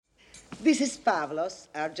This is Pavlos,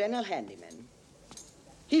 our general handyman.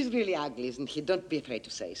 He's really ugly, isn't he? Don't be afraid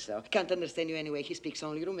to say so. Can't understand you anyway. He speaks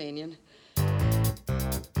only Romanian.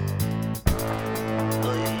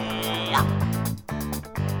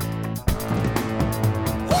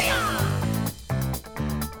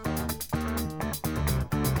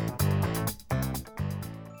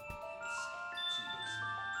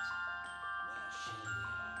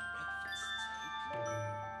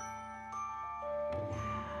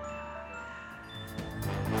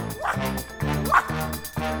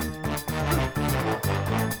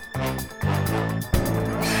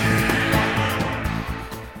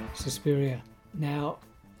 Suspiria. Now,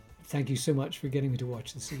 thank you so much for getting me to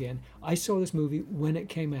watch this again. I saw this movie when it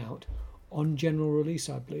came out on general release,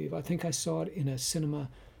 I believe. I think I saw it in a cinema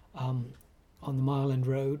on the Mile End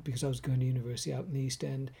Road because I was going to university out in the East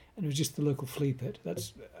End, and it was just the local flea pit.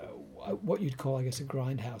 That's what you'd call, I guess, a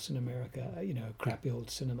grindhouse in America, a crappy old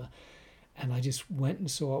cinema. And I just went and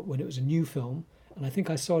saw it when it was a new film, and I think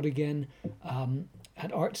I saw it again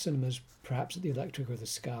at art cinemas, perhaps at the Electric or the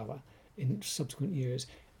Scala in subsequent years.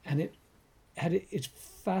 And it's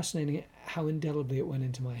fascinating how indelibly it went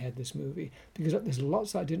into my head, this movie, because there's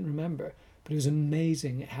lots that I didn't remember, but it was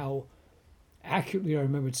amazing how accurately I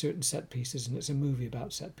remembered certain set pieces, and it's a movie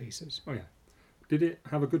about set pieces. Oh yeah. Did it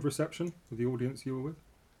have a good reception with the audience you were with?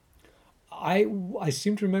 I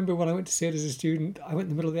seem to remember when I went to see it as a student, I went in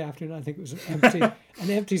the middle of the afternoon. I think it was an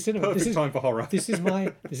empty cinema. Perfect time for horror. This is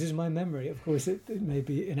my memory. Of course, it may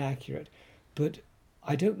be inaccurate, but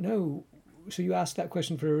I don't know. So you asked that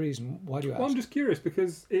question for a reason. Why do you ask? Well, I'm just curious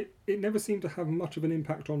because it never seemed to have much of an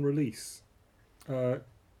impact on release. In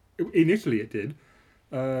Italy it did.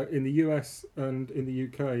 In the US and in the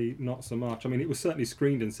UK, not so much. I mean, it was certainly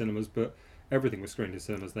screened in cinemas, but everything was screened in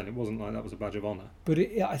cinemas then. It wasn't like that was a badge of honour. But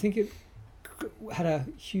I think it had a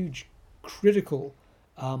huge critical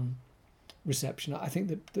reception. I think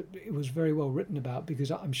that it was very well written about, because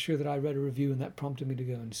I'm sure that I read a review and that prompted me to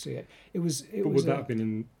go and see it. But would that have been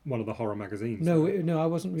in one of the horror magazines? No, I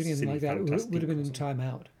wasn't reading anything like that. It would have been in Time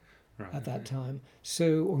Out at that time.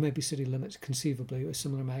 So, or maybe City Limits, conceivably, a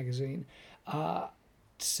similar magazine.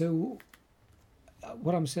 So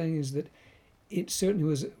what I'm saying is that it certainly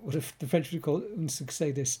was what the French would call un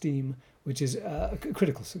succès d'estime, which is a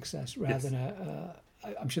critical success rather than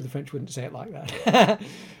I'm sure the French wouldn't say it like that.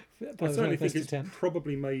 I certainly think it's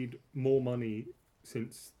probably made more money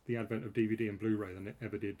since the advent of DVD and Blu-ray than it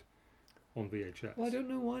ever did on VHS. Well, I don't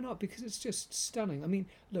know why not, because it's just stunning. I mean,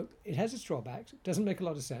 look, it has its drawbacks. It doesn't make a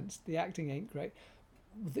lot of sense. The acting ain't great.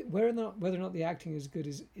 Whether or not the acting is good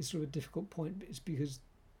is sort of a difficult point. It's because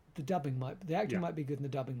the acting might be good and the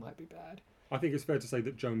dubbing might be bad. I think it's fair to say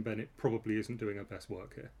that Joan Bennett probably isn't doing her best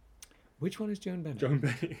work here. Which one is Joan Bennett? Joan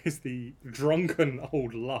Bennett is the drunken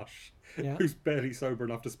old lush who's barely sober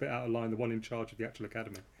enough to spit out a line, the one in charge of the actual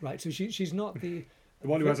academy. Right, so she's not the... the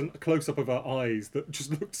one who has a close-up of her eyes that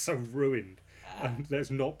just looks so ruined, and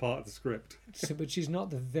that's not part of the script. But she's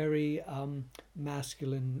not the very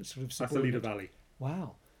masculine sort of subordinate... That's Alida Valli.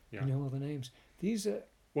 Wow, yeah. You know all the names. These are...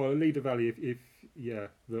 Well, Alida Valli,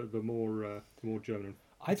 the more German...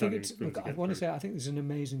 I think it's... Look, I want to say I think this is an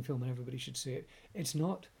amazing film and everybody should see it. It's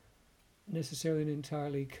not necessarily an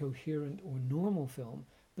entirely coherent or normal film,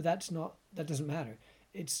 but that doesn't matter.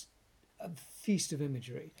 It's a feast of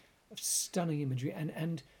imagery, of stunning imagery,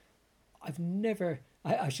 and I've never...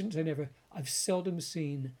 I shouldn't say never. I've seldom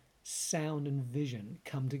seen sound and vision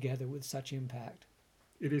come together with such impact.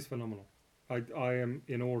 It is phenomenal. I am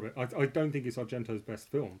in awe of it. I don't think it's Argento's best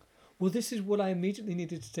film. Well, this is what I immediately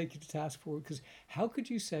needed to take you to task for, because how could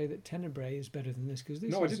you say that Tenebrae is better than this? Because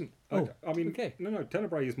I didn't. I mean, okay. No,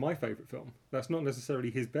 Tenebrae is my favourite film. That's not necessarily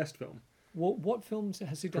his best film. What films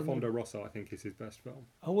has he done? Profondo Rosso, I think, is his best film.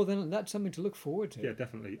 Oh, well, then that's something to look forward to. Yeah,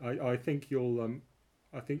 definitely. I think you'll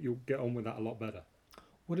get on with that a lot better.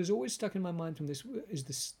 What has always stuck in my mind from this is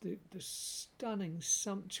the stunning,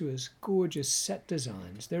 sumptuous, gorgeous set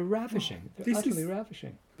designs. They're ravishing. They're utterly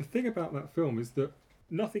ravishing. The thing about that film is that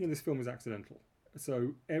nothing in this film is accidental.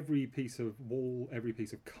 So every piece of wall, every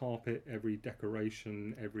piece of carpet, every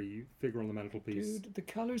decoration, every figure on the mantelpiece. Dude, the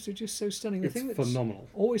colours are just so stunning. It's phenomenal.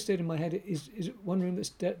 Always stayed in my head is one room that's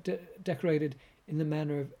decorated in the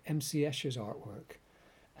manner of M.C. Escher's artwork.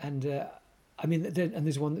 And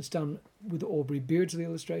there's one that's done with Aubrey Beardsley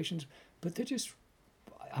illustrations, but they're just...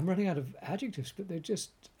 I'm running out of adjectives, but they're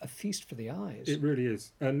just a feast for the eyes. It really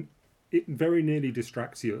is. And it very nearly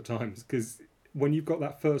distracts you at times, because when you've got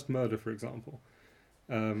that first murder, for example,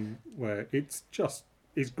 where it's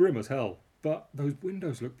grim as hell, but those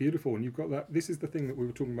windows look beautiful, and you've got that... This is the thing that we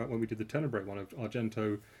were talking about when we did the Tenebrae one of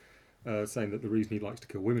Argento saying that the reason he likes to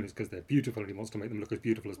kill women is because they're beautiful and he wants to make them look as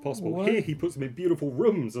beautiful as possible. What? Here he puts them in beautiful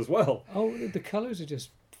rooms as well. Oh, the colours are just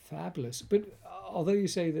fabulous. But although you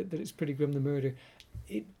say that it's pretty grim, the murder,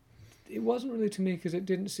 it wasn't really to me because it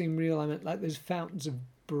didn't seem real. I meant like there's fountains of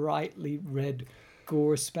brightly red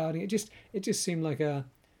gore spouting. It just seemed like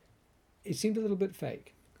it seemed a little bit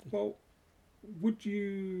fake. Well, would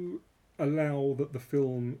you allow that the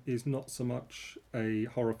film is not so much a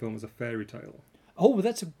horror film as a fairy tale? Oh, well,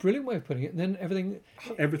 that's a brilliant way of putting it. And then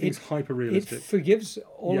Everything's hyper realistic. It forgives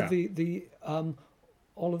all Yeah. of the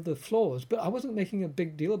all of the flaws, but I wasn't making a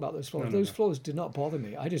big deal about those flaws. No. Those flaws did not bother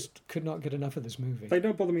me. I just could not get enough of this movie. They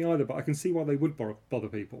don't bother me either, but I can see why they would bother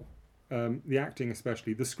people. The acting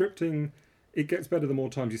especially. The scripting, it gets better the more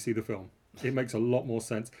times you see the film. It makes a lot more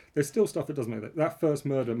sense. There's still stuff that doesn't make that. That first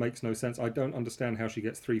murder makes no sense. I don't understand how she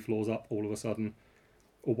gets 3 floors up all of a sudden,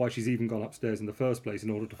 or why she's even gone upstairs in the first place in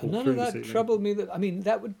order to fall None through of the that ceiling. troubled me.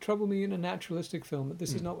 That would trouble me in a naturalistic film, but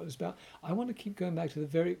this is not what it's about. I want to keep going back to the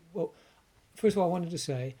very... Well, first of all, I wanted to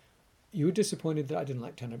say, you were disappointed that I didn't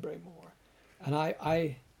like Tenebrae more. And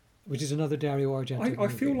I which is another Dario Argento I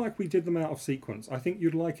feel movie. like we did them out of sequence. I think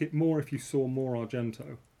you'd like it more if you saw more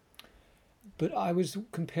Argento. But I was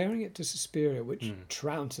comparing it to Suspiria, which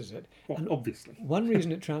trounces it. Well, And obviously. one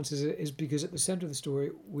reason it trounces it is because at the centre of the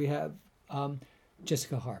story we have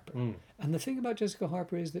Jessica Harper. And the thing about Jessica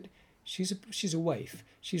Harper is that she's a waif.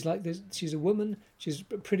 She's like this. She's a woman. She's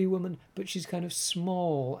a pretty woman, but she's kind of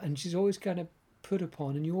small, and she's always kind of put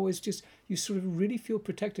upon. And you sort of really feel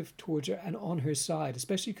protective towards her and on her side,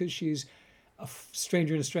 especially because she's a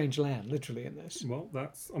stranger in a strange land, literally in this. Well,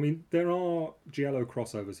 there are Giallo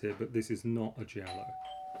crossovers here, but this is not a Giallo.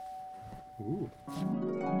 Ooh.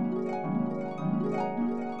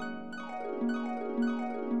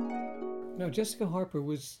 Now, Jessica Harper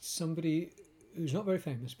was somebody who's not very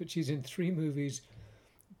famous, but she's in 3 movies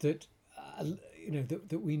that,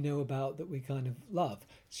 that we know about, that we kind of love.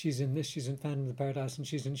 She's in this, she's in Phantom of the Paradise, and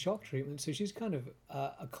she's in Shock Treatment. So she's kind of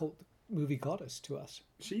a cult movie goddess to us.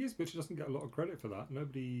 She is, but she doesn't get a lot of credit for that.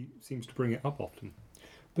 Nobody seems to bring it up often.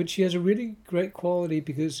 But she has a really great quality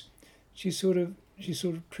because she's sort of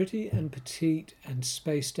pretty and petite and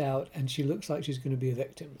spaced out, and she looks like she's going to be a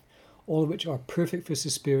victim. All of which are perfect for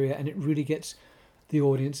Suspiria, and it really gets the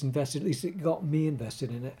audience invested. At least it got me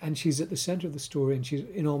invested in it. And she's at the centre of the story, and she's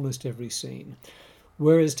in almost every scene.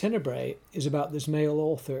 Whereas Tenebrae is about this male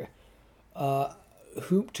author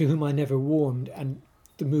to whom I never warmed, and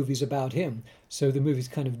the movie's about him. So the movie's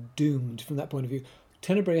kind of doomed from that point of view.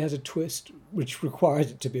 Tenebrae has a twist which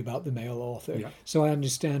requires it to be about the male author. Yeah. So I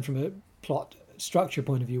understand from a plot structure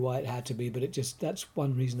point of view why it had to be, but that's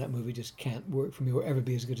one reason that movie just can't work for me or ever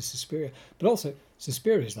be as good as Suspiria. But also,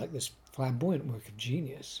 Suspiria is like this flamboyant work of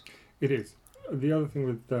genius. It is. The other thing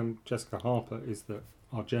with Jessica Harper is that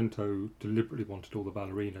Argento deliberately wanted all the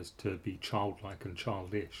ballerinas to be childlike and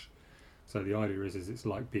childish. So the idea is it's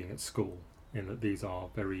like being at school, in that these are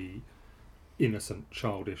very innocent,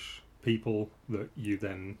 childish people that you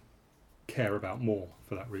then care about more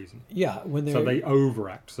for that reason. Yeah, when So they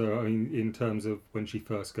overact. So I mean, in terms of when she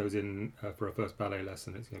first goes in for her first ballet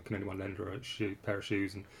lesson, it's can anyone lend her a pair of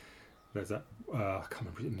shoes? And there's that I can't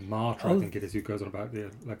remember, Marta, I think it is, who goes on about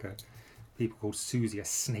people called Susie are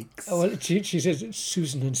snakes. Oh, well, she says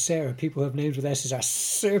Susan and Sarah, people who have names with S's, are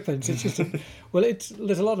serpents. It's just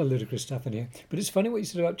there's a lot of ludicrous stuff in here. But it's funny what you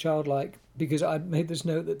said about childlike, because I made this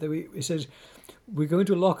note that it says, we go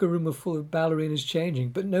into a locker room full of ballerinas changing,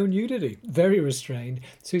 but no nudity. Very restrained.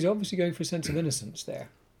 So he's obviously going for a sense of innocence there.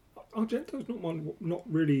 Argento's not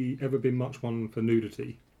really ever been much one for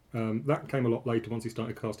nudity. That came a lot later once he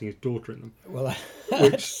started casting his daughter in them. Well,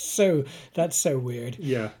 that's so weird.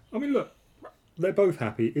 Yeah. I mean, look, they're both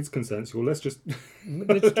happy. It's consensual. Let's just...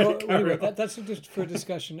 Anyway, that's just for a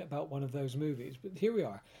discussion about one of those movies. But here we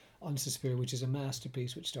are on Suspiria, which is a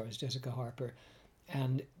masterpiece which stars Jessica Harper.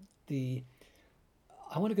 And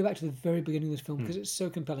I want to go back to the very beginning of this film because it's so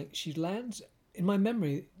compelling. She lands... In my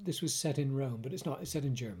memory, this was set in Rome, but it's not. It's set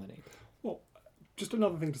in Germany. Well, just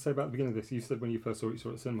another thing to say about the beginning of this. You said when you first saw it, you saw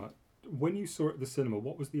it at the cinema. When you saw it at the cinema,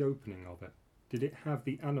 what was the opening of it? Did it have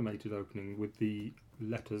the animated opening with the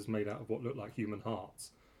letters made out of what looked like human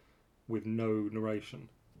hearts, with no narration?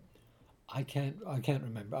 I can't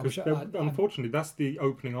remember. Unfortunately, that's the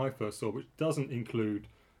opening I first saw, which doesn't include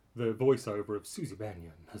the voiceover of Susie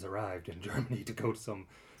Bannion has arrived in Germany to go to some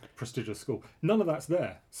prestigious school. None of that's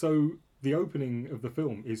there. So the opening of the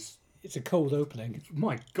film is... It's a cold opening.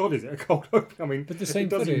 My God, is it a cold opening? I mean, but the same it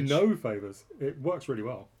does footage. you no favours. It works really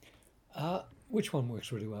well. Which one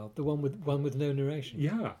works really well? The one with no narration?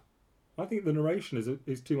 Yeah. I think the narration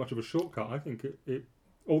is too much of a shortcut. I think it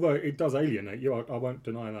Although it does alienate you, I won't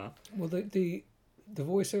deny that. Well, the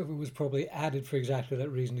voiceover was probably added for exactly that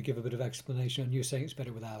reason, to give a bit of explanation, and you're saying it's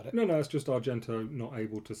better without it. No, it's just Argento not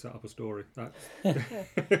able to set up a story. That's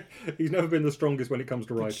he's never been the strongest when it comes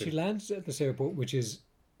to But writing. she lands at this airport, which is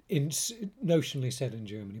notionally set in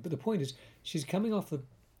Germany. But the point is, she's coming out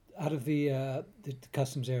of the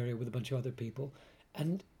customs area with a bunch of other people,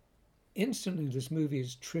 and instantly this movie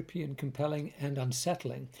is trippy and compelling and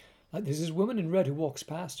unsettling. Like, there's this woman in red who walks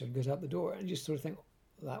past her and goes out the door, and you just sort of think,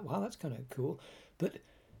 wow, that's kind of cool. But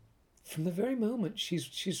from the very moment she's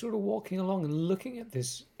sort of walking along and looking at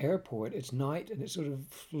this airport, it's night and it's sort of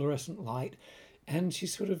fluorescent light, and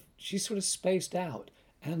she's sort of spaced out,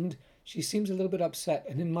 and she seems a little bit upset.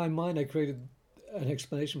 And in my mind, I created an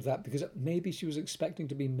explanation for that, because maybe she was expecting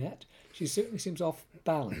to be met. She certainly seems off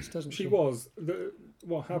balance, doesn't she? She was.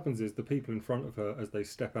 What happens is the people in front of her, as they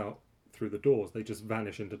step out through the doors, they just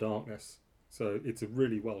vanish into darkness. So it's a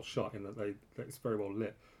really well shot in that it's very well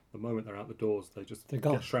lit. The moment they're out the doors, they're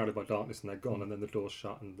get shrouded by darkness and they're gone, and then the doors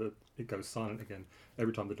shut and it goes silent again.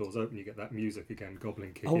 Every time the doors open, you get that music again,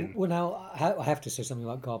 Goblin kick in. Well, now, I have to say something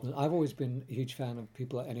about Goblin. I've always been a huge fan of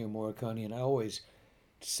people like Ennio Morricone, and I always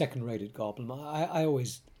second-rated Goblin. I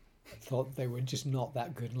always thought they were just not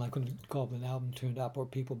that good. And like when the Goblin album turned up, or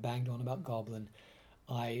people banged on about Goblin,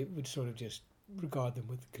 I would sort of just regard them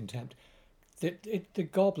with contempt. The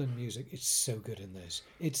Goblin music is so good in this.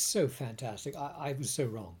 It's so fantastic. I was so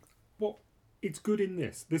wrong. Well, it's good in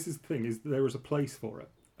this. This is the thing, is there is a place for it.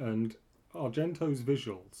 And Argento's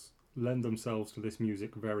visuals lend themselves to this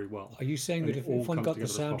music very well. Are you saying that if one got the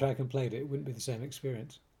soundtrack and played it, it wouldn't be the same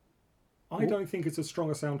experience? I don't think it's as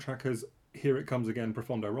strong a soundtrack as Here It Comes Again,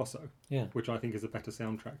 Profondo Rosso, which I think is a better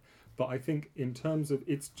soundtrack. But I think in terms of,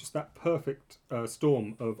 it's just that perfect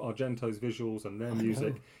storm of Argento's visuals and their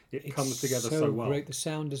music. It comes together so well. Great, the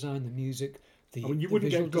sound design, the music, you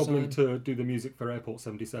wouldn't get Goblin to do the music for Airport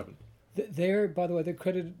 77. They're, by the way, they're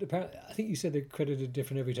credited. Apparently, I think you said they're credited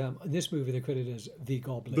different every time. In this movie, they're credited as the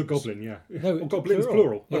Goblins. The Goblin, yeah. No, Goblins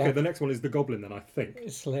plural. Yeah. Okay, the next one is the Goblin. Then I think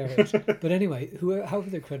it's hilarious. But anyway, however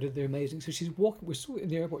they're credited, they're amazing. So she's walking. We're still in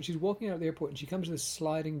the airport. She's walking out of the airport, and she comes to this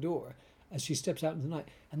sliding door as she steps out into the night,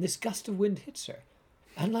 and this gust of wind hits her,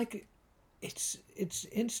 and like, it's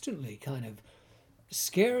instantly kind of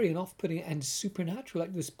scary and off-putting and supernatural.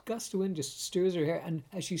 Like, this gust of wind just stirs her hair, and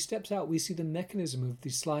as she steps out, we see the mechanism of the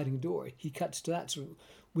sliding door. He cuts to that, sort of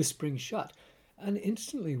whispering shut, and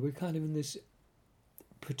instantly we're kind of in this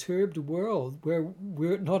perturbed world where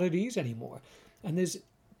we're not at ease anymore. And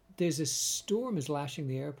there's a storm is lashing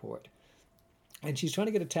the airport, and she's trying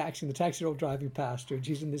to get a taxi, and the taxis are all driving past her, and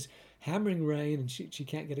she's in this hammering rain, and she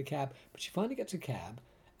can't get a cab, but she finally gets a cab.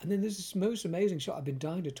 And then there's this most amazing shot I've been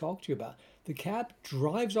dying to talk to you about. The cab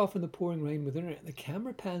drives off in the pouring rain within it, and the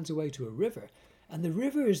camera pans away to a river, and the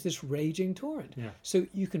river is this raging torrent. Yeah. So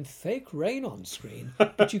you can fake rain on screen,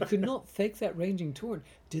 but you could not fake that raging torrent.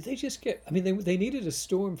 Did they just get... I mean, they needed a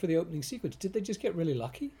storm for the opening sequence. Did they just get really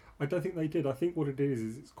lucky? I don't think they did. I think what it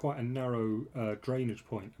is it's quite a narrow drainage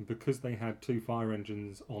point, and because they had 2 fire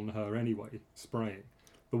engines on her anyway, spraying,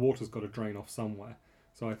 the water's got to drain off somewhere.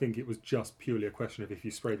 So I think it was just purely a question of if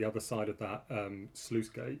you spray the other side of that sluice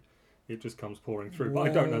gate, it just comes pouring through. But I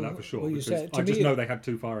don't know that for sure, because I just know they had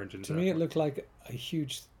 2 fire engines. To me, it looked like a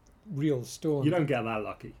huge, real storm. You don't get that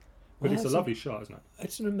lucky. But it's a lovely shot, isn't it?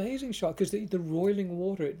 It's an amazing shot, because the roiling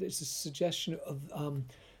water, it's a suggestion of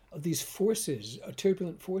these forces,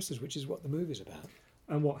 turbulent forces, which is what the movie's about.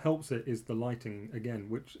 And what helps it is the lighting, again,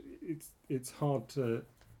 which it's hard to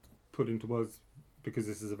put into words because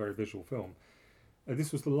this is a very visual film.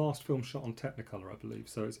 This was the last film shot on Technicolor, I believe.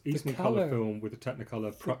 So it's Eastman Color film with a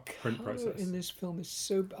Technicolor print process. In this film is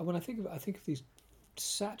so... When I think of these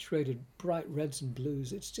saturated bright reds and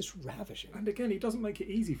blues, it's just ravishing. And again, he doesn't make it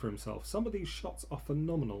easy for himself. Some of these shots are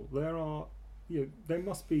phenomenal. There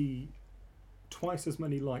must be twice as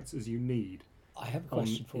many lights as you need. I have a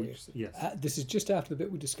question for you. Yes. This is just after the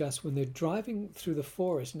bit we discussed when they're driving through the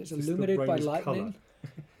forest and it's illuminated by lightning.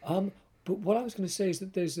 But what I was going to say is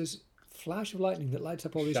that there's this flash of lightning that lights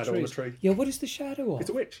up all these trees. Shadow on the tree. Yeah, what is the shadow of?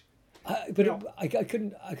 It's a witch. I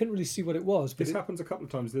couldn't really see what it was. But this happens a couple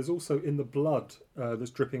of times. There's also in the blood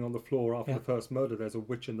that's dripping on the floor after the first murder. There's a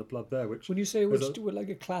witch in the blood there. Which when you say witch, like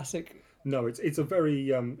a classic. No, it's a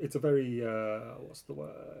very what's the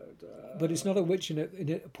word? But it's not a witch in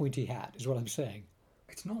a pointy hat, is what I'm saying.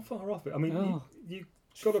 It's not far off it. I mean, you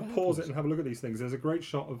got to pause it and have a look at these things. There's a great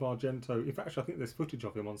shot of Argento. In fact, I think there's footage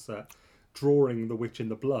of him on set drawing the witch in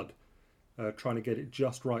the blood. trying to get it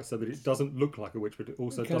just right so that it doesn't look like a witch, but it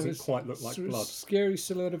also Kind of doesn't quite look like sort of blood. scary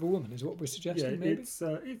silhouette of a woman is what we're Yeah, suggesting, maybe? it's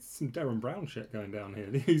some Darren Brown shit going down here.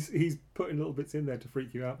 He's putting little bits in there to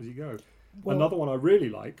freak you out as you go. Well- Another one I really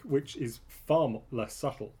like, which is far less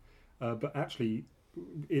subtle, but actually,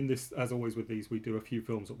 in this, as always with these, we do a few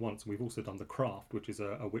films at once. And we've also done The Craft, which is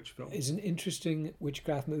a witch film. It's an interesting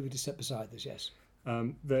witchcraft movie to set beside this, yes.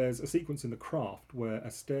 There's a sequence in The Craft where a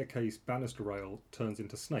staircase banister rail turns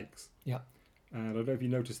into snakes. Yeah. And I don't know if you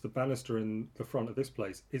noticed the banister in the front of this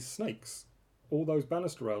place is snakes. All those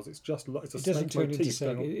banister rails, it's a It doesn't snake turn into motif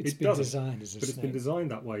snake. going on. It's It been doesn't, designed as a but it's been snake.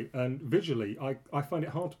 designed that way. And visually, I find it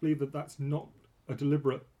hard to believe that that's not a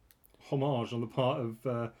deliberate homage on the part of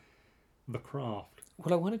The Craft.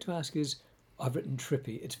 What I wanted to ask is, I've written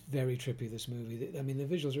trippy. It's very trippy, this movie. I mean, the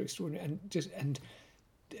visuals are extraordinary. And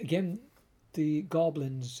again, the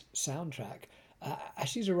Goblins soundtrack. As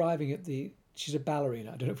she's arriving at she's a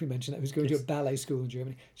ballerina. I don't know if we mentioned that. Who's going to a ballet school in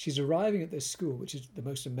Germany. She's arriving at this school, which is the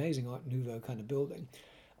most amazing Art Nouveau kind of building.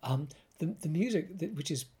 The music, which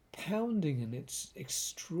is pounding, and it's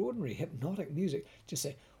extraordinary hypnotic music. Just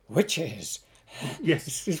say, witches. Yes.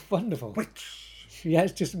 It's just wonderful. Witch. Yeah,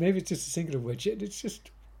 it's just maybe it's just a singular witch. It's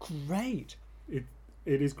just great. It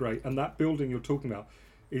is great. And that building you're talking about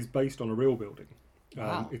is based on a real building.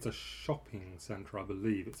 Wow. It's a shopping centre, I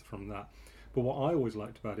believe. It's from that. But what I always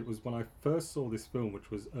liked about it was when I first saw this film,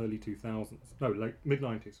 which was early 2000s, no, like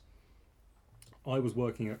mid-90s, I was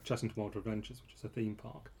working at Chessington World Adventures, which is a theme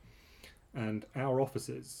park. And our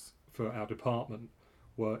offices for our department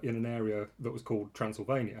were in an area that was called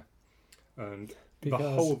Transylvania. And the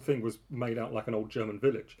whole thing was made out like an old German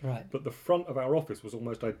village. Right. But the front of our office was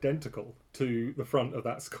almost identical to the front of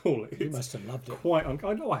that school. You must have loved it.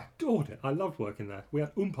 I know, I adored it. I loved working there. We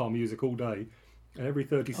had music all day. And every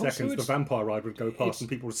 30 seconds, the vampire ride would go past and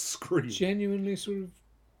people would scream. Genuinely sort of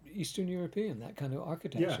Eastern European, that kind of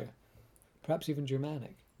architecture. Perhaps even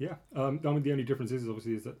Germanic. Yeah. I mean, the only difference is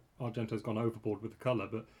that Argento's gone overboard with the colour,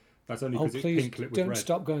 but that's only because it's pink lit with don't red.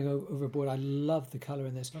 stop going overboard. I love the colour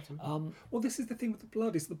in this. Well, this is the thing with the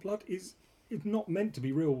blood, is the blood is not meant to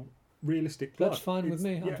be realistic blood. That's fine with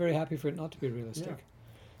me. Yeah. I'm very happy for it not to be realistic.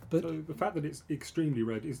 Yeah. But So the fact that it's extremely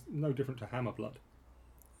red is no different to Hammer blood.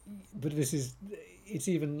 but it's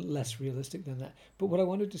even less realistic than that. But what I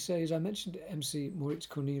wanted to say is I mentioned MC Moritz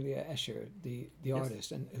Cornelia Escher, the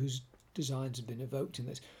artist, and whose designs have been evoked in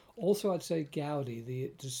this. Also, I'd say Gaudi,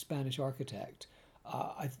 the Spanish architect.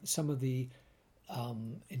 Some of the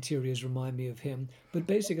interiors remind me of him, but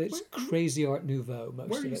basically it's crazy Art Nouveau. Most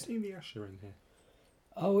Where are of you it. seeing the Escher in here?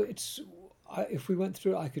 Oh, if we went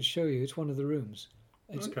through it, I could show you. It's one of the rooms.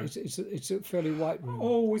 Okay. It's a fairly white room.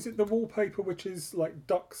 Oh, is it the wallpaper which is like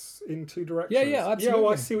ducks in two directions? Yeah, absolutely. Yeah,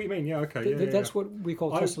 well, I see what you mean. Yeah, okay. That's what we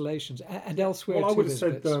call tessellations, and elsewhere Well, I too. would have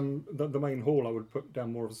there's said bits. the main hall. I would put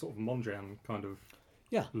down more of a sort of Mondrian kind of.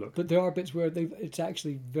 Yeah, look. but there are bits where it's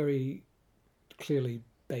actually very clearly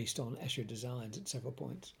based on Escher designs at several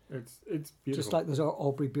points. It's beautiful. Just like those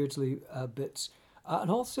Aubrey Beardsley bits.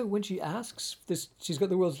 And also when she asks this, she's got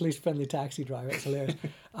the world's least friendly taxi driver. It's hilarious.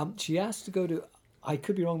 She asked to go to, I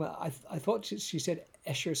could be wrong, but I thought she said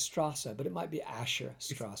Escher Strasse, but it might be Asher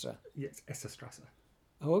Strasse. Yeah, it's Esserstrasse.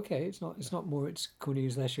 Oh, okay. It's not more. It's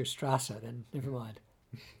Cornelius Escher Strasse. Then never mind.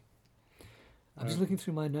 I'm just looking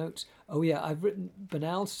through my notes. Oh yeah, I've written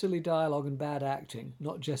banal, silly dialogue and bad acting.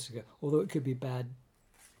 Not Jessica, although it could be bad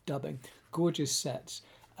dubbing. Gorgeous sets,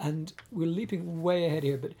 and we're leaping way ahead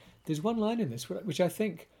here. But there's one line in this which I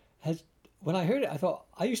think has. When I heard it, I thought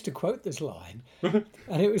I used to quote this line, and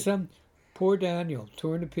it was "Poor Daniel,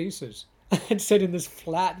 torn to pieces." And said in this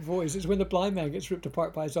flat voice. It's when the blind man gets ripped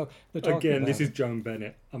apart by his dog. Again, this is Joan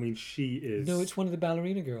Bennett. I mean, she is. No, it's one of the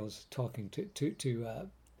ballerina girls talking to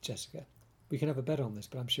Jessica. We can have a bet on this,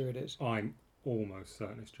 but I'm sure it is. I'm almost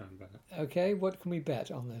certain it's Joan Bennett. Okay, what can we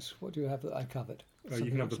bet on this? What do you have that I covered?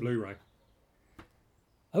 You can have the Blu-ray.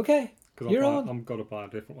 Okay, you're on. I've got to buy a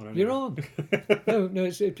different one. Anyway. You're on. No,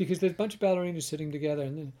 it's because there's a bunch of ballerinas sitting together,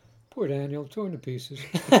 and then poor Daniel torn to pieces,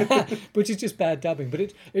 which is just bad dubbing, but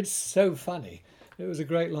it's so funny. It was a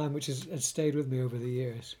great line, which has stayed with me over the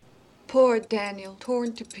years. Poor Daniel,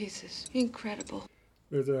 torn to pieces. Incredible.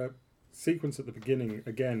 There's a sequence at the beginning,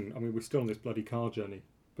 again, I mean, we're still on this bloody car journey,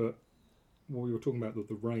 but what we were talking about,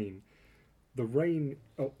 the rain. The rain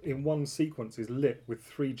in one sequence is lit with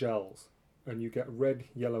 3 gels, and you get red,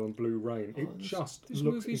 yellow, and blue rain. This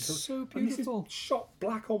looks movie's so and this beautiful. is shot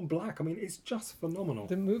black on black. I mean, it's just phenomenal.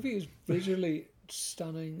 The movie is visually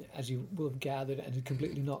stunning, as you will have gathered, and it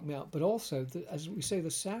completely knocked me out. But also, as we say,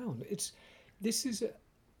 the sound. This is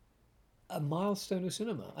a milestone of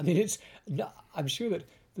cinema. I mean, I'm sure that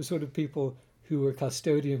the sort of people who were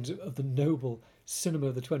custodians of the noble cinema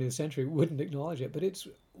of the 20th century wouldn't acknowledge it. But it's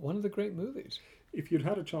one of the great movies. If you'd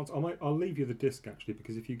had a chance, I'll leave you the disc actually,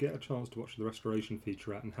 because if you get a chance to watch the restoration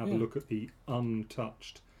featurette and have a look at the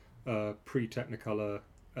untouched pre-Technicolor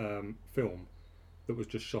film that was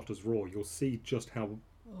just shot as raw, you'll see just how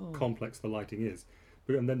complex the lighting is.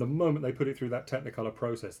 And then the moment they put it through that Technicolor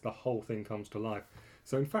process, the whole thing comes to life.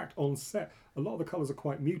 So in fact, on set, a lot of the colours are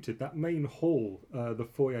quite muted. That main hall, the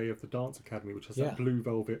foyer of the Dance Academy, which has that blue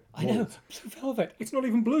velvet I know, walls, blue velvet. it's not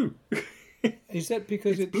even blue. Is that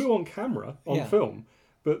because it's blue on camera, on film,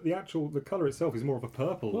 but the colour itself is more of a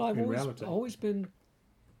purple reality. I've always been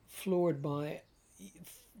floored by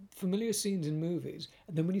familiar scenes in movies,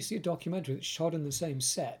 and then when you see a documentary that's shot in the same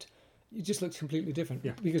set, it just looks completely different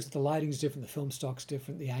because the lighting's different, the film stock's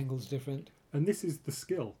different, the angle's different. And this is the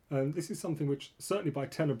skill. And this is something which certainly by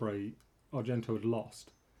Tenebrae, Argento had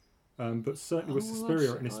lost. But certainly with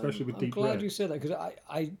Suspiria, and especially with Deep Red. I'm glad you said that, because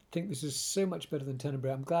I think this is so much better than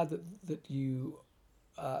Tenebrae. I'm glad that you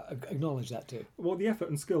acknowledge that too. Well, the effort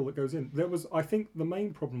and skill that goes in. I think the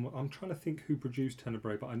main problem, I'm trying to think who produced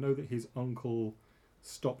Tenebrae, but I know that his uncle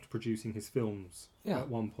stopped producing his films at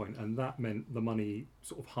one point, and that meant the money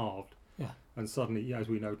sort of halved. Yeah. And suddenly, as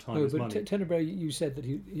we know, time is money. But Tenebrae, you said that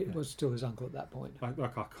it was still his uncle at that point. I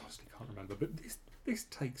honestly can't remember. But this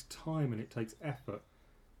takes time and it takes effort.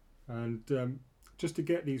 And just to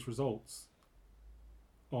get these results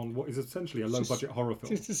on what is essentially a low-budget horror film.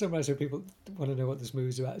 Just to summarise, so people want to know what this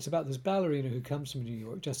movie's about. It's about this ballerina who comes from New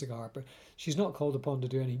York, Jessica Harper. She's not called upon to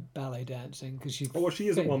do any ballet dancing because she. Oh, well, she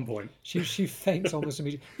is at one point. She faints almost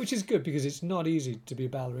immediately, which is good because it's not easy to be a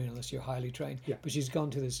ballerina unless you're highly trained. Yeah. But she's gone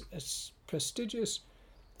to this prestigious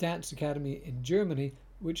dance academy in Germany,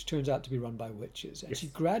 which turns out to be run by witches, and she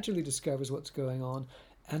gradually discovers what's going on.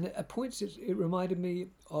 And at points, it reminded me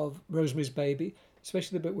of Rosemary's Baby,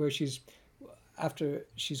 especially the bit where after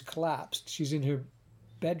she's collapsed, she's in her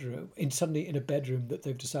bedroom, suddenly in a bedroom that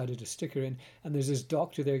they've decided to stick her in, and there's this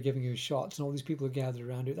doctor there giving her shots, and all these people are gathered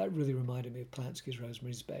around her. That really reminded me of Polanski's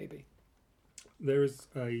Rosemary's Baby. There is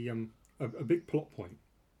a big plot point,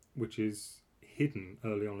 which is hidden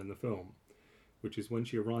early on in the film, which is when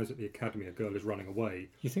she arrives at the academy, a girl is running away.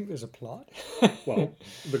 You think there's a plot? Well,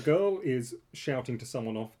 the girl is shouting to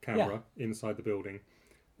someone off camera inside the building,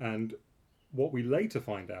 and what we later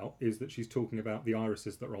find out is that she's talking about the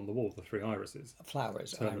irises that are on the wall, the 3 irises.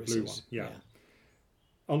 Flowers, so irises. The blue one, yeah.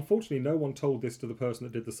 Unfortunately, no one told this to the person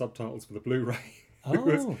that did the subtitles for the Blu-ray. Who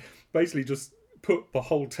was basically just put the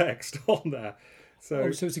whole text on there. So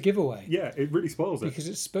it's a giveaway. Yeah, it really spoils it. Because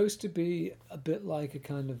it's supposed to be a bit like a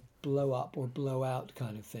kind of blow up or blow out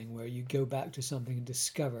kind of thing, where you go back to something and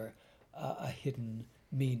discover a hidden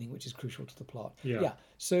meaning, which is crucial to the plot. Yeah.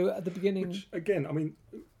 So at the beginning... Which, again, I mean,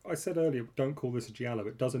 I said earlier, don't call this a giallo.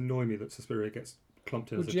 It does annoy me that Suspiria gets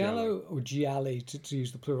clumped in as a giallo. Or gialli, to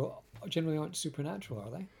use the plural, generally aren't supernatural,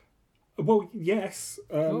 are they? Well, yes.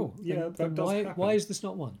 That does happen. Why is this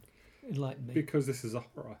not one? Enlighten me. Because this is a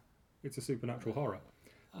horror. It's a supernatural horror.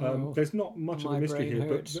 There's not much of a mystery here,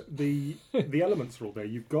 hurts. but the elements are all there.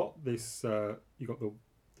 You've got this. You've got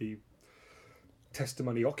the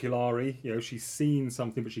testimony oculari. You know, she's seen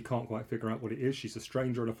something, but she can't quite figure out what it is. She's a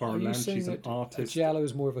stranger in a foreign land. She's an artist. Giallo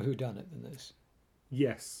is more of a whodunit than this.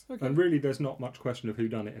 Yes, and really, there's not much question of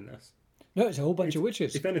whodunit in this. No, it's a whole bunch of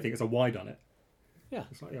witches. If anything, it's a whydunit. Yeah.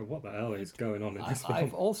 It's like, what the hell is going on in this film?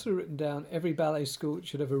 I've also written down every ballet school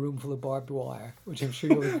should have a room full of barbed wire, which I'm sure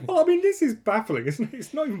you'll... Well, I mean, this is baffling, isn't it?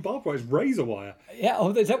 It's not even barbed wire, it's razor wire. Yeah,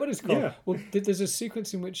 is that what it's called? Yeah. Well, there's a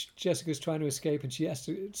sequence in which Jessica's trying to escape, and she has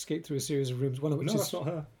to escape through a series of rooms, one of which is... No, that's not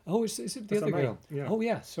her. Oh, is it the other girl? Yeah. Oh,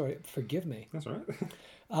 yeah, sorry, forgive me. That's all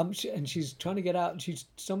right. And she's trying to get out, and she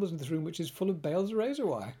stumbles into this room, which is full of bales of razor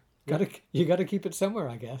wire. You got to keep it somewhere,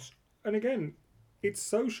 I guess. And again... It's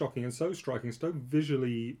so shocking and so striking, so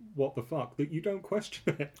visually what the fuck, that you don't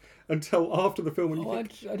question it until after the film. When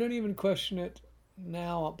I don't even question it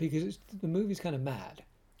now, because the movie's kind of mad.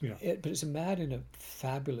 Yeah. But it's mad in a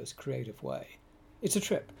fabulous, creative way. It's a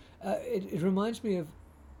trip. It reminds me of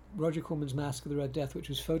Roger Corman's Mask of the Red Death, which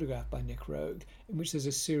was photographed by Nick Rogue, in which there's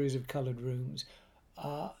a series of coloured rooms.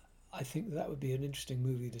 I think that would be an interesting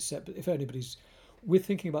movie to set. But if anybody's... We're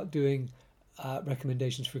thinking about doing...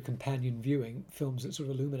 recommendations for companion viewing, films that sort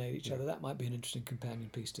of illuminate each other. That might be an interesting companion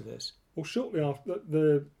piece to this. Well, shortly after,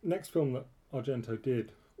 the next film that Argento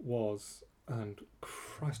did was, and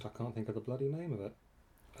Christ, I can't think of the bloody name of it.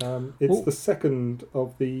 It's the second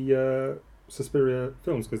of the Suspiria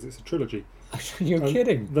films, because it's a trilogy. You're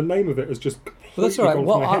kidding. The name of it has just well, that's all right.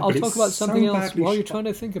 Well, I'll talk about something so else while you're trying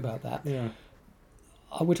to think about that. Yeah.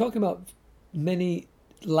 We're talking about many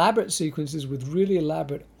elaborate sequences with really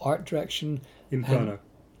elaborate art direction Inferno.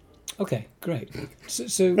 Okay, great.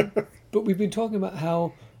 So, but we've been talking about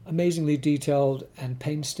how amazingly detailed and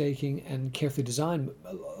painstaking and carefully designed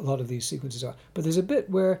a lot of these sequences are. But there's a bit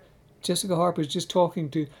where Jessica Harper is just talking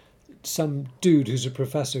to some dude who's a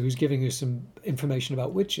professor who's giving her some information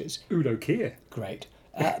about witches. Udo Kier. Great.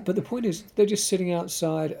 But the point is, they're just sitting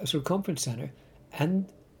outside a sort of conference centre,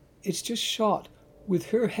 and it's just shot with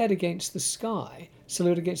her head against the sky,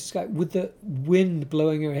 silhouette against the sky, with the wind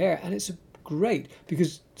blowing her hair. And it's great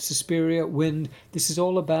because Suspiria, wind, this is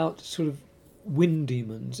all about sort of wind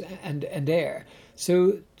demons and air.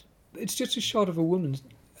 So it's just a shot of a woman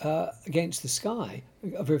against the sky,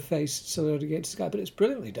 of her face silhouette against the sky, but it's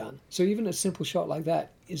brilliantly done. So even a simple shot like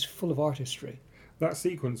that is full of artistry. That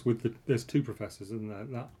sequence with there's two professors, isn't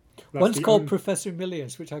there? That's One's called Professor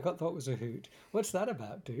Milius, which I thought was a hoot. What's that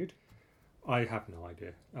about, dude? I have no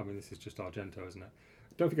idea. I mean, this is just Argento, isn't it?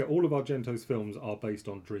 Don't forget, all of Argento's films are based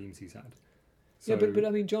on dreams he's had. So, yeah, but I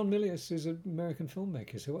mean, John Milius is an American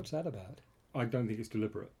filmmaker, so what's that about? I don't think it's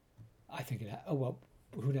deliberate. I think it... Oh, well,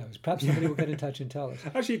 who knows? Perhaps somebody will get in touch and tell us.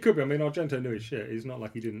 Actually, it could be. I mean, Argento knew his shit. It's not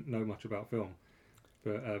like he didn't know much about film.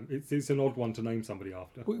 But it's an odd one to name somebody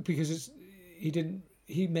after. Because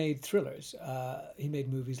he made thrillers. He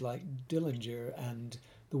made movies like Dillinger and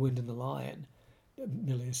The Wind and the Lion.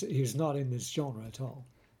 Milius, he's not in this genre at all.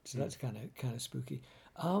 So that's kind of spooky.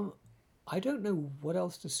 I don't know what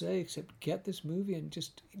else to say except get this movie and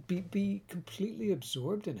just be completely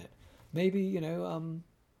absorbed in it. Maybe,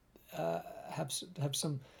 have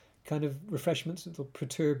some kind of refreshments that will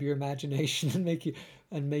perturb your imagination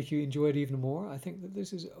and make you enjoy it even more. I think that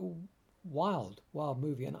this is a wild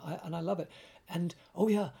movie, and I love it. And oh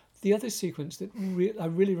yeah, the other sequence that I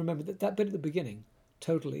really remember, that bit at the beginning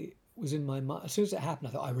totally was in my mind. As soon as it happened,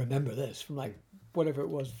 I thought, I remember this from like whatever it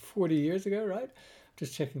was, 40 years ago, right?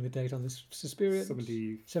 Just checking the date on this. Suspiria,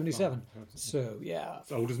 77. So yeah,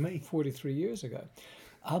 as old as me. 43 years ago.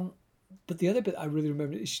 But the other bit I really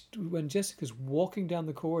remember is when Jessica's walking down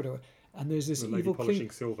the corridor and there's this evil polishing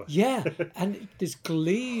silver. Yeah, and this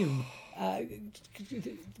gleam.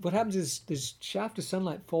 What happens is this shaft of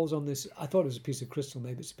sunlight falls on this. I thought it was a piece of crystal,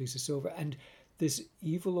 maybe it's a piece of silver. And this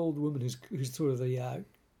evil old woman who's sort of the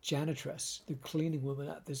janitress, the cleaning woman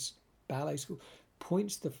at this ballet school,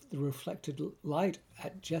 points the reflected light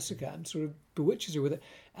at Jessica and sort of bewitches her with it.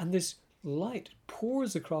 And this light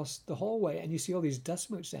pours across the hallway, and you see all these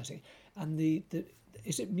dust motes dancing. And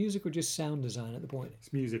is it music or just sound design at the point?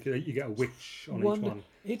 It's music. You get a witch on each one.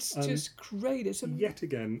 It's just great. Yet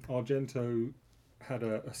again, Argento had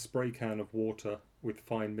a spray can of water with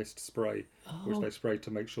fine mist spray, which they sprayed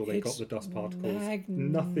to make sure they got the dust particles.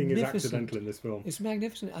 Nothing is accidental in this film. It's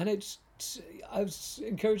magnificent, and I was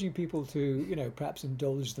encouraging people to, perhaps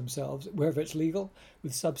indulge themselves wherever it's legal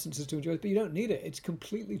with substances to enjoy it, but you don't need it. It's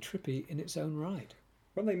completely trippy in its own right.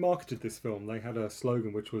 When they marketed this film, they had a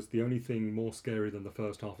slogan which was, the only thing more scary than the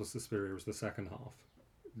first half of Suspiria was the second half.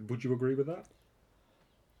 Would you agree with that?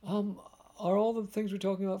 Are all the things we're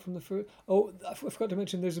talking about from the first... Oh, I forgot to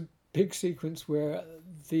mention there's a big sequence where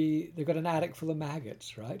they've got an attic full of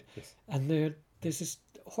maggots, right? Yes. And there's this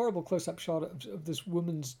horrible close-up shot of this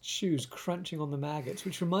woman's shoes crunching on the maggots,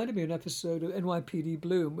 which reminded me of an episode of NYPD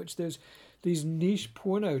Blue, in which there's these niche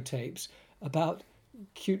porno tapes about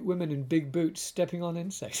cute women in big boots stepping on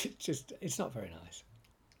insects. It's not very nice.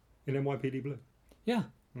 In NYPD Blue? Yeah.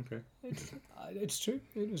 Okay. It's true.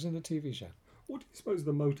 It was in the TV show. What do you suppose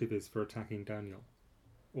the motive is for attacking Daniel?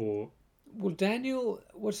 Well, Daniel,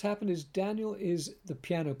 what's happened is Daniel is the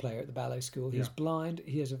piano player at the ballet school. He's blind.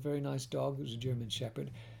 He has a very nice dog who's a German Shepherd.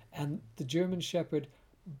 And the German Shepherd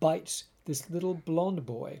bites this little blonde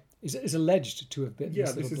boy, is alleged to have bitten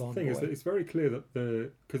this little blonde boy. Yeah, this is the thing. It's very clear that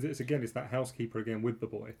because it's that housekeeper again with the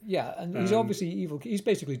boy. Yeah, and he's obviously evil. He's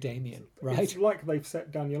basically Damien, right? It's like they've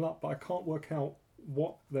set Daniel up, but I can't work out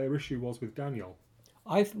what their issue was with Daniel.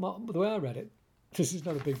 The way I read it, this is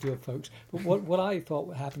not a big deal, folks, but what I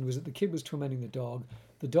thought happened was that the kid was tormenting the dog.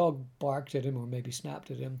 The dog barked at him or maybe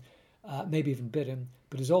snapped at him, maybe even bit him,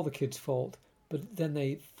 but it's all the kid's fault. But then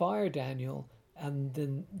they fire Daniel, and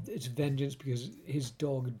then it's vengeance because his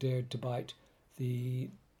dog dared to bite the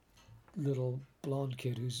little blonde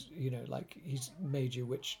kid who's, he's major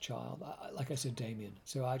witch child. Like I said, Damien.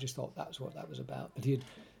 So I just thought that was what that was about. But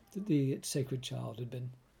the sacred child had been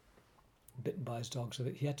bitten by his dog, so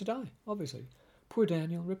that he had to die, obviously. Poor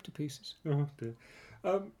Daniel, ripped to pieces. Oh, dear.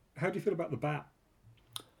 How do you feel about the bat?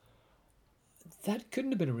 That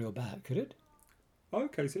couldn't have been a real bat, could it?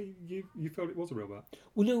 Okay, so you felt it was a real bat.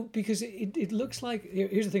 Well, no, because it looks like...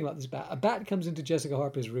 Here's the thing about this bat. A bat comes into Jessica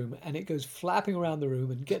Harper's room and it goes flapping around the room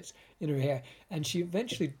and gets in her hair. And she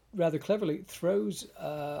eventually, rather cleverly, throws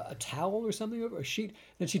a towel or something over a sheet.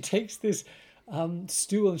 Then she takes this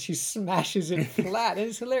stool and she smashes it flat. And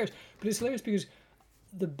it's hilarious. But it's hilarious because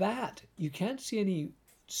the bat, you can't see any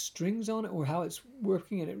strings on it or how it's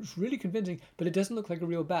working, and it was really convincing, but it doesn't look like a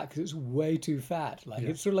real bat because it's way too fat. Like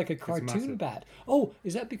it's sort of like a cartoon massive. Bat. Oh,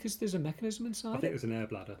 is that because there's a mechanism inside I think it's an air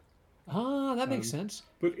bladder. Ah, that makes sense.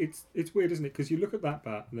 But it's weird, isn't it? Because you look at that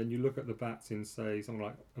bat and then you look at the bats in, say, something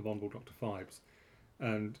like Abominable Dr. Phibes,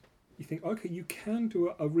 and you think, okay, you can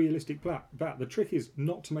do a realistic bat. The trick is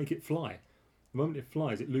not to make it fly. The moment it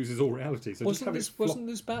flies, it loses all reality. So Wasn't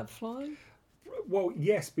this bat flying? Well,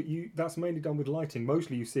 yes, but that's mainly done with lighting.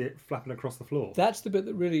 Mostly you see it flapping across the floor. That's the bit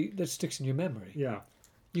that sticks in your memory. Yeah.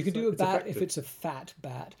 You can So do a it's bat effective. if it's a fat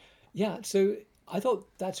bat. Yeah, so I thought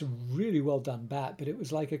that's a really well done bat, but it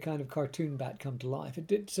was like a kind of cartoon bat come to life. It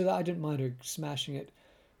did, so that I didn't mind her smashing it,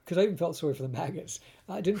 because I even felt sorry for the maggots.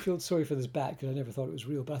 I didn't feel sorry for this bat because I never thought it was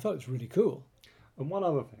real, but I thought it was really cool. And one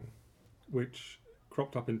other thing, which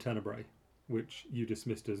cropped up in Tenebrae, which you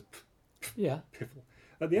dismissed as Yeah, piffle.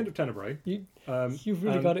 At the end of Tenebrae, you've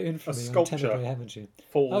really and got it in for a me on sculpture Tenebrae, haven't you?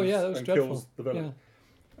 falls Oh yeah, that was and dreadful. kills the villain.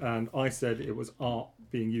 And I said it was art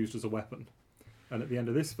being used as a weapon. And at the end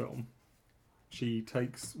of this film, she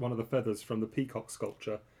takes one of the feathers from the peacock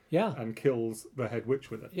sculpture Yeah, and kills the head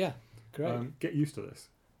witch with it. yeah, great. Get used to this.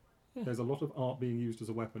 Yeah. There's a lot of art being used as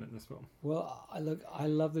a weapon in this film. Well, I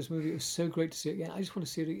love this movie. It was so great to see it again. I just want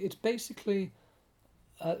to see it. It's basically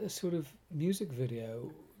a sort of music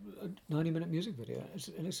video, a 90-minute music video,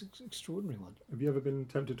 and it's an extraordinary one. Have you ever been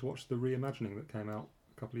tempted to watch the reimagining that came out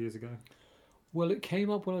a couple of years ago? Well, it came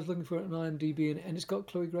up when I was looking for it on IMDb, and it's got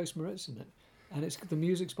Chloe Grace Moretz in it, and the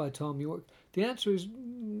music's by Tom York. The answer is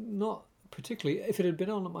not particularly. If it had been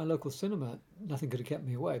on at my local cinema, nothing could have kept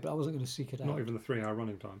me away, but I wasn't going to seek it out. Not even the 3-hour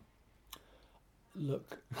running time.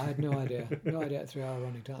 Look, I had no idea. No idea at 3-hour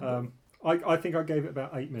running time. I think I gave it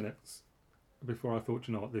about 8 minutes before I thought,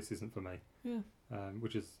 you know what, this isn't for me. Yeah.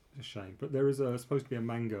 Which is a shame. But there is supposed to be a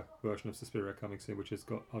manga version of Suspiria coming soon, which has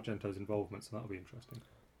got Argento's involvement, so that'll be interesting.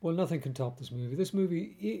 Well, nothing can top this movie. This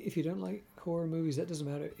movie, if you don't like horror movies, that doesn't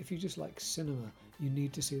matter. If you just like cinema, you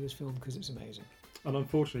need to see this film because it's amazing. And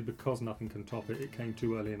unfortunately, because nothing can top it, it came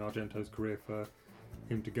too early in Argento's career for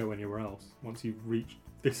him to go anywhere else. Once you've reached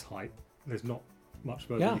this height, there's not much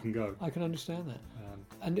further you can go. I can understand that.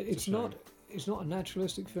 And it's a it's not a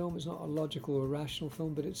naturalistic film, it's not a logical or rational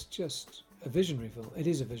film, but it's just a visionary film. It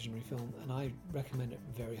is a visionary film, and I recommend it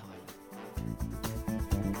very highly.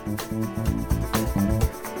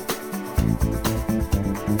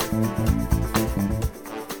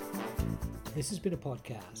 This has been a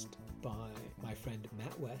podcast by my friend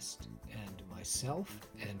Matt West and myself,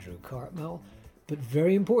 Andrew Cartmel. But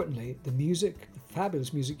very importantly, the music, the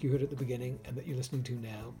fabulous music you heard at the beginning and that you're listening to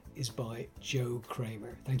now, is by Joe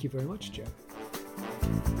Kramer. Thank you very much, Joe.